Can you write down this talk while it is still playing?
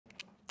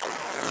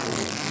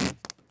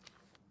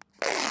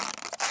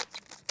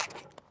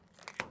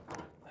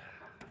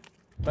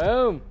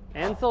Boom,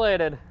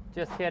 insulated.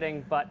 Just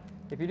kidding, but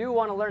if you do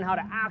want to learn how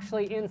to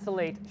actually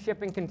insulate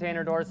shipping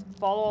container doors,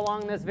 follow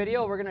along in this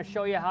video. We're going to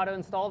show you how to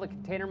install the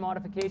container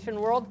modification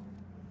world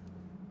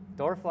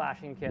door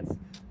flashing kits.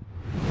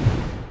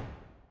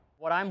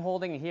 What I'm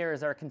holding here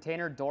is our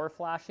container door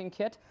flashing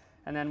kit,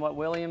 and then what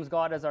William's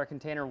got is our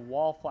container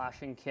wall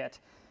flashing kit.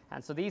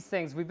 And so these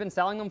things, we've been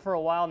selling them for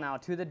a while now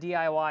to the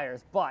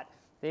DIYers, but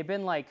they've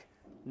been like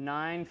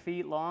 9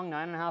 feet long,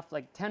 9.5,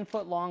 like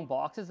 10-foot long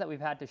boxes that we've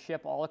had to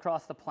ship all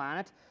across the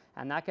planet,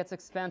 and that gets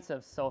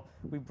expensive. So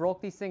we broke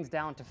these things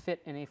down to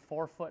fit in a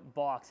 4-foot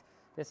box.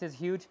 This is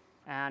huge,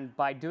 and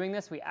by doing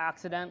this, we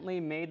accidentally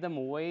made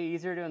them way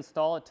easier to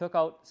install. It took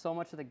out so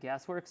much of the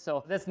guesswork.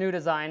 So this new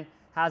design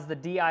has the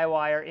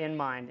DIYer in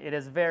mind. It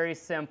is very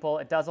simple.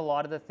 It does a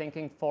lot of the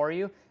thinking for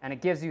you, and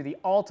it gives you the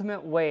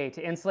ultimate way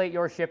to insulate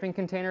your shipping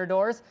container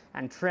doors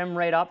and trim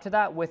right up to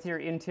that with your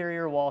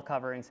interior wall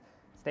coverings.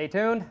 Stay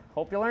tuned.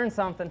 Hope you learned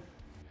something.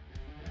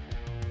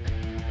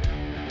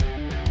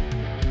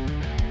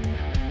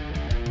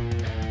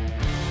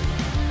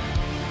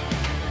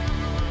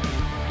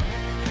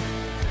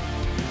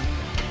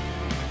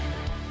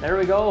 There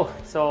we go.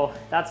 So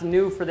that's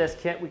new for this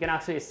kit. We can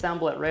actually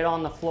assemble it right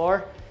on the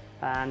floor.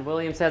 And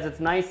William says it's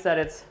nice that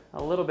it's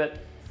a little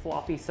bit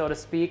floppy, so to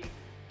speak,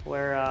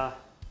 where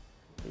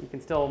you can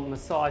still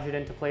massage it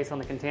into place on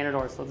the container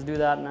door. So let's do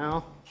that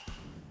now.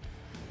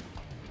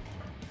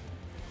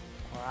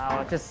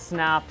 Wow, it just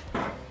snapped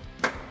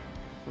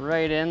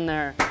right in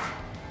there.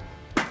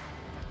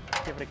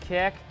 Give it a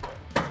kick.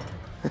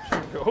 There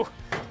we go.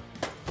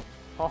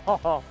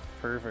 Oh,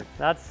 perfect.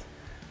 That's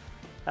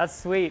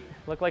sweet.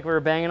 Looked like we were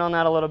banging on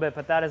that a little bit,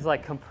 but that is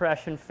like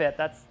compression fit.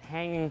 That's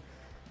hanging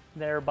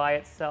there by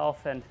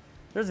itself, and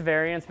there's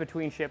variance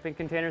between shipping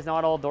containers.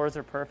 Not all doors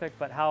are perfect,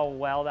 but how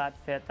well that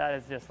fit, that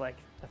is just like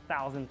a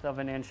 1,000th of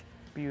an inch.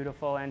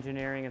 Beautiful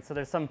engineering. And so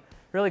there's some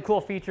really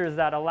cool features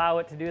that allow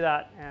it to do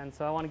that, and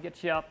so I want to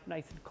get you up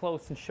nice and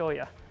close and show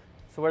you.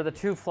 So where the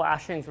two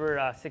flashings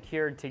were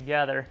secured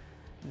together,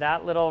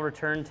 that little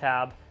return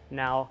tab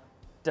now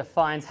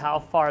defines how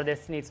far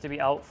this needs to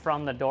be out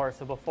from the door.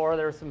 So before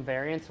there was some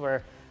variance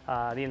where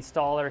the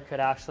installer could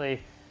actually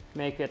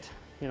make it,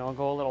 you know,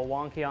 go a little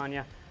wonky on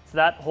you. So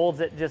that holds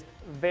it just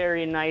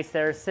very nice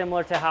there,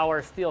 similar to how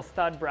our steel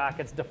stud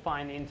brackets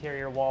define the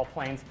interior wall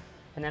planes.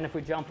 And then if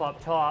we jump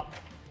up top,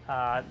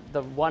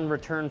 the one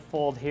return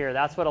fold here,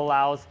 that's what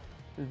allows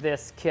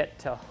this kit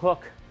to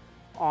hook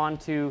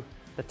onto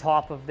the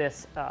top of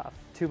this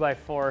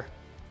 2x4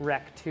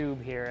 rec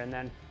tube here. And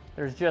then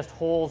there's just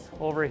holes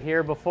over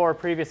here. Before,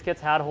 previous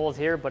kits had holes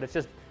here, but it's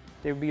just,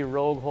 they would be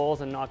rogue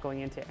holes and not going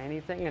into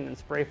anything, and then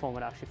spray foam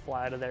would actually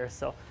fly out of there.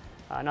 So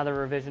another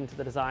revision to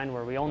the design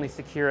where we only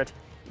secure it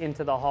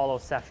into the hollow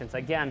sections.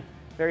 Again,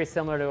 very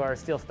similar to our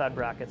steel stud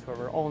brackets where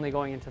we're only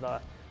going into the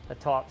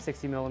top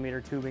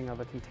 60mm tubing of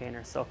a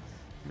container. So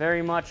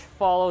very much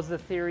follows the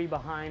theory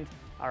behind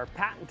our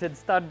patented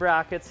stud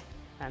brackets,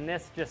 and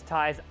this just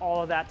ties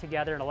all of that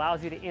together and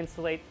allows you to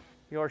insulate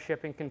your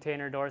shipping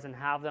container doors and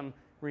have them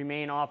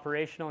remain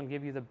operational and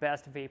give you the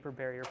best vapor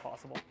barrier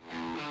possible.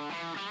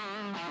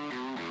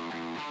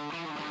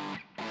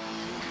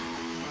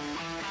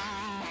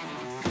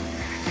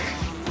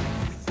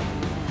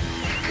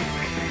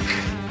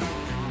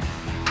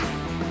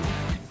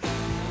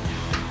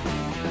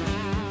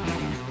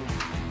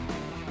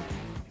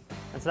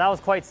 So that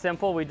was quite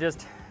simple. We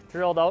just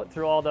drilled out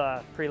through all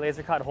the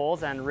pre-laser cut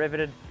holes and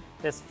riveted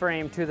this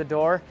frame to the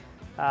door.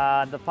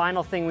 The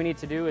final thing we need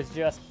to do is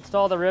just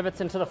install the rivets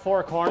into the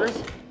 4 corners.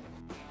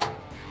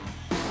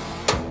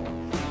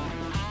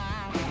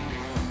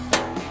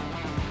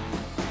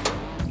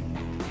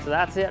 So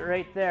that's it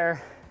right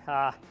there.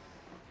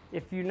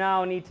 If you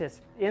now need to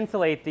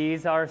insulate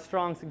these, our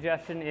strong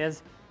suggestion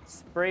is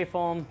spray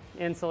foam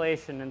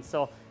insulation. And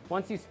so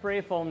once you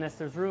spray foam this,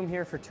 there's room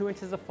here for 2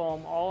 inches of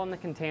foam all on the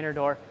container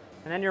door.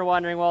 And then you're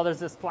wondering, well,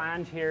 there's this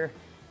flange here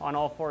on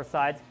all 4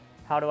 sides.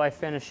 How do I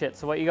finish it?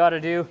 So what you got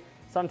to do,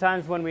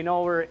 sometimes when we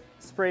know we're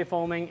spray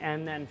foaming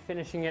and then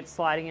finishing it,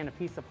 sliding in a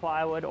piece of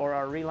plywood or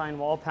our reline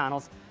wall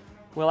panels,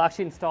 we'll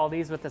actually install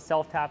these with the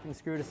self-tapping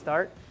screw to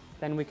start.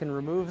 Then we can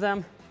remove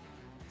them,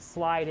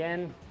 slide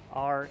in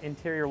our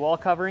interior wall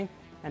covering,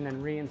 and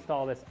then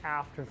reinstall this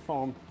after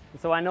foam.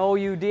 So I know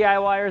you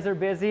DIYers are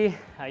busy.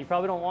 You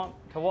probably don't want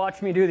to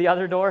watch me do the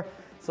other door.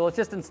 So let's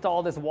just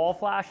install this wall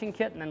flashing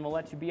kit and then we'll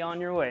let you be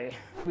on your way.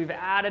 We've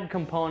added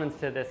components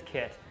to this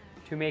kit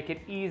to make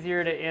it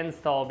easier to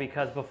install,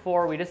 because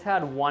before we just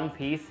had one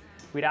piece.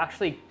 We'd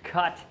actually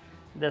cut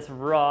this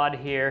rod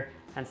here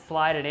and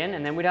slide it in,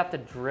 and then we'd have to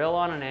drill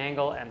on an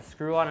angle and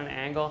screw on an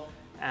angle,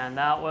 and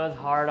that was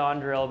hard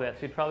on drill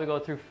bits. We'd probably go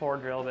through 4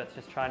 drill bits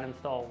just trying to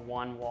install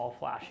one wall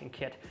flashing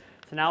kit.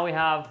 So now we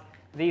have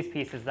these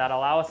pieces that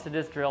allow us to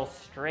just drill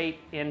straight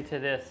into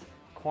this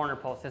corner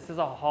post. This is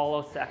a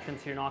hollow section,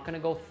 so you're not going to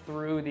go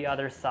through the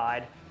other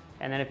side.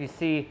 And then if you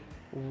see,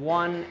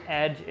 one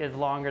edge is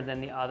longer than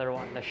the other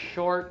one. The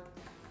short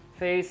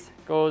face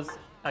goes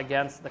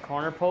against the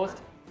corner post,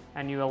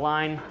 and you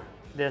align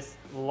this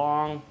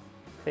long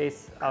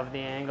face of the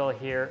angle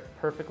here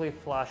perfectly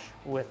flush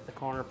with the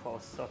corner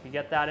post. So if you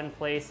get that in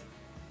place,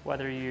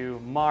 whether you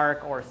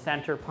mark or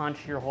center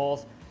punch your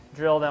holes,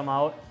 drill them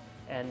out,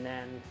 and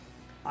then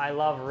I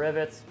love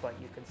rivets, but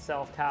you could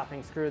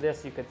self-tapping screw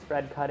this, you could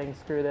spread cutting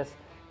screw this,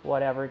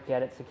 whatever,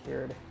 get it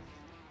secured.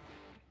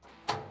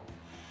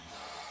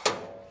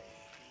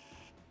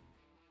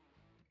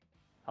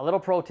 A little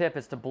pro tip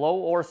is to blow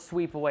or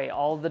sweep away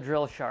all of the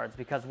drill shards,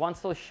 because once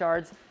those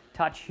shards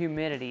touch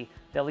humidity,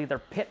 they'll either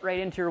pit right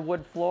into your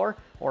wood floor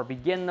or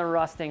begin the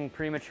rusting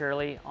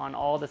prematurely on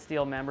all the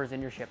steel members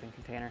in your shipping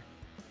container.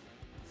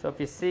 So if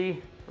you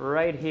see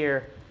right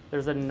here,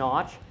 there's a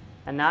notch,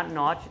 and that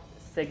notch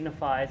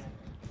signifies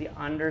the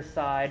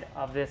underside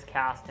of this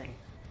casting.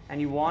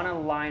 And you want to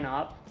line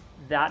up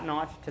that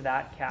notch to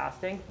that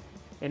casting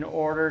in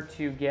order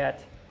to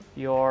get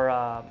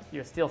your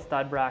steel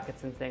stud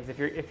brackets and things.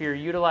 If you're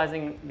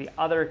utilizing the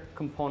other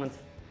components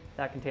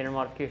that Container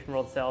Modification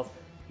World sells,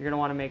 you're going to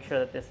want to make sure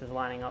that this is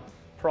lining up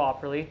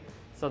properly,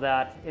 so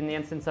that in the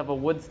instance of a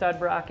wood stud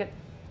bracket,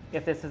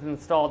 if this is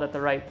installed at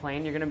the right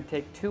plane, you're going to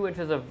take 2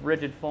 inches of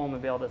rigid foam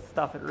and be able to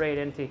stuff it right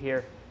into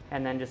here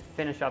and then just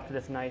finish up to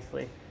this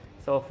nicely.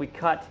 So if we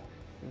cut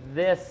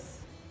this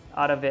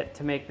out of it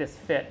to make this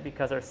fit,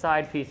 because our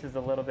side piece is a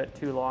little bit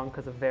too long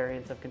because of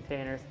variance of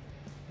containers,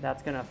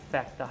 that's going to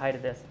affect the height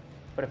of this.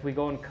 But if we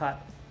go and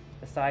cut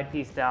the side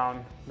piece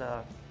down,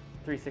 the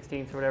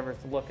 3/16 or whatever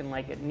it's looking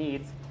like it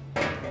needs,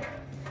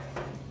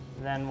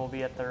 then we'll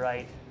be at the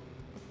right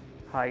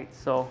height.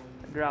 So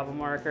grab a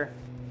marker,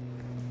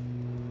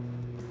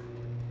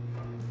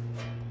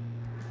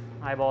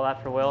 eyeball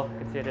that for Will. You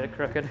can see I did it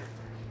crooked.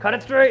 Cut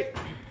it straight.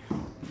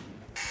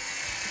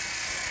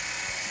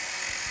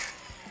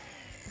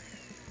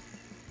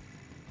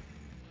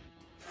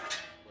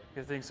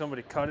 Good thing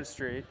somebody cut it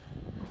straight.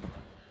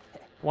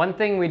 One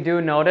thing we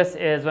do notice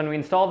is when we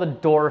install the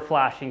door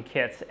flashing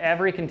kits,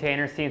 every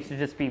container seems to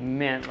just be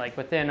mint, like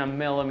within a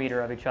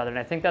millimeter of each other. And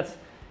I think that's,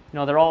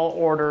 they're all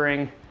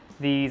ordering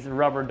these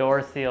rubber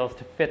door seals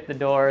to fit the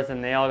doors,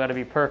 and they all got to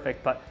be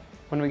perfect. But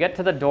when we get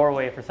to the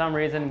doorway, for some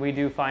reason, we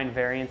do find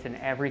variance in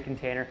every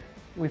container.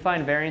 We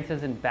find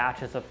variances in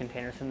batches of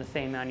containers from the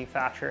same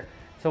manufacturer.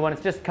 So when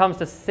it just comes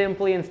to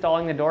simply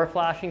installing the door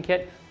flashing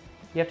kit,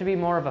 you have to be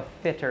more of a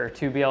fitter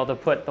to be able to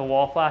put the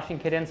wall flashing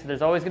kit in. So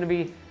there's always going to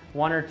be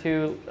 1 or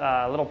 2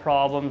 little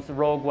problems,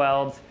 rogue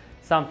welds,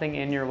 something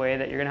in your way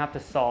that you're going to have to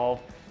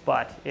solve.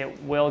 But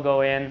it will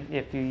go in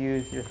if you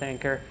use your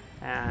thinker,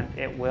 and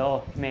it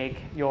will make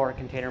your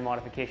container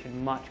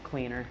modification much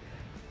cleaner.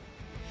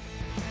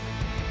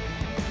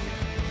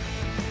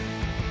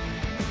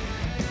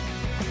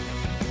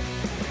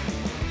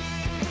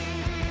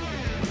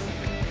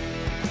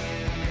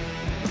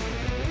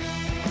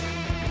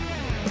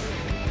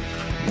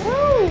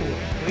 Woo!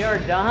 We are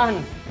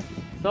done.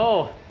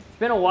 So it's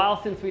been a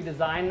while since we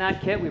designed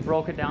that kit. We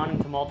broke it down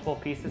into multiple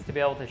pieces to be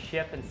able to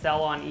ship and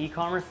sell on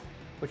e-commerce,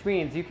 which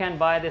means you can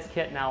buy this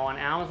kit now on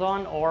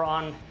Amazon or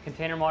on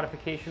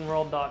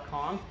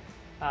containermodificationworld.com.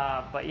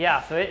 But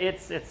yeah, so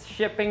it's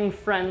shipping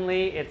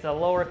friendly. It's a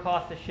lower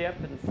cost to ship,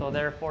 and so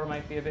therefore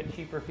might be a bit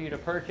cheaper for you to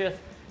purchase.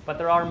 But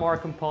there are more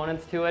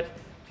components to it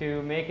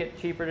to make it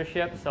cheaper to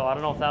ship. So I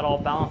don't know if that all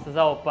balances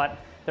out, but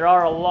there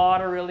are a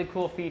lot of really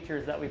cool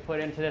features that we put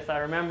into this. I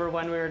remember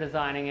when we were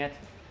designing it.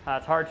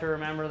 It's hard to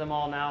remember them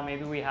all now.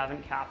 Maybe we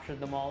haven't captured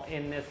them all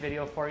in this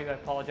video for you. I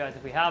apologize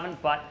if we haven't,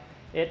 but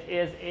it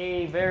is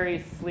a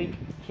very sleek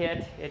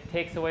kit. It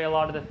takes away a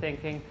lot of the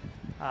thinking,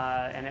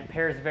 and it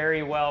pairs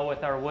very well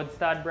with our wood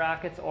stud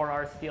brackets or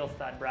our steel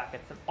stud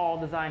brackets. It's all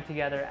designed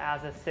together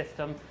as a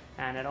system,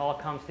 and it all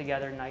comes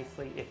together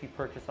nicely if you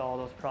purchase all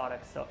those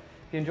products. So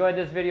if you enjoyed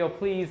this video,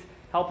 please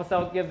help us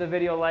out, give the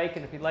video a like,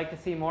 and if you'd like to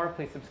see more,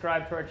 please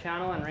subscribe to our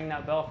channel and ring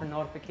that bell for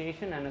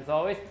notification. And as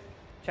always,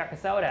 check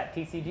us out at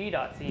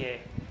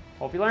tcg.ca.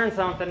 Hope you learned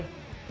something.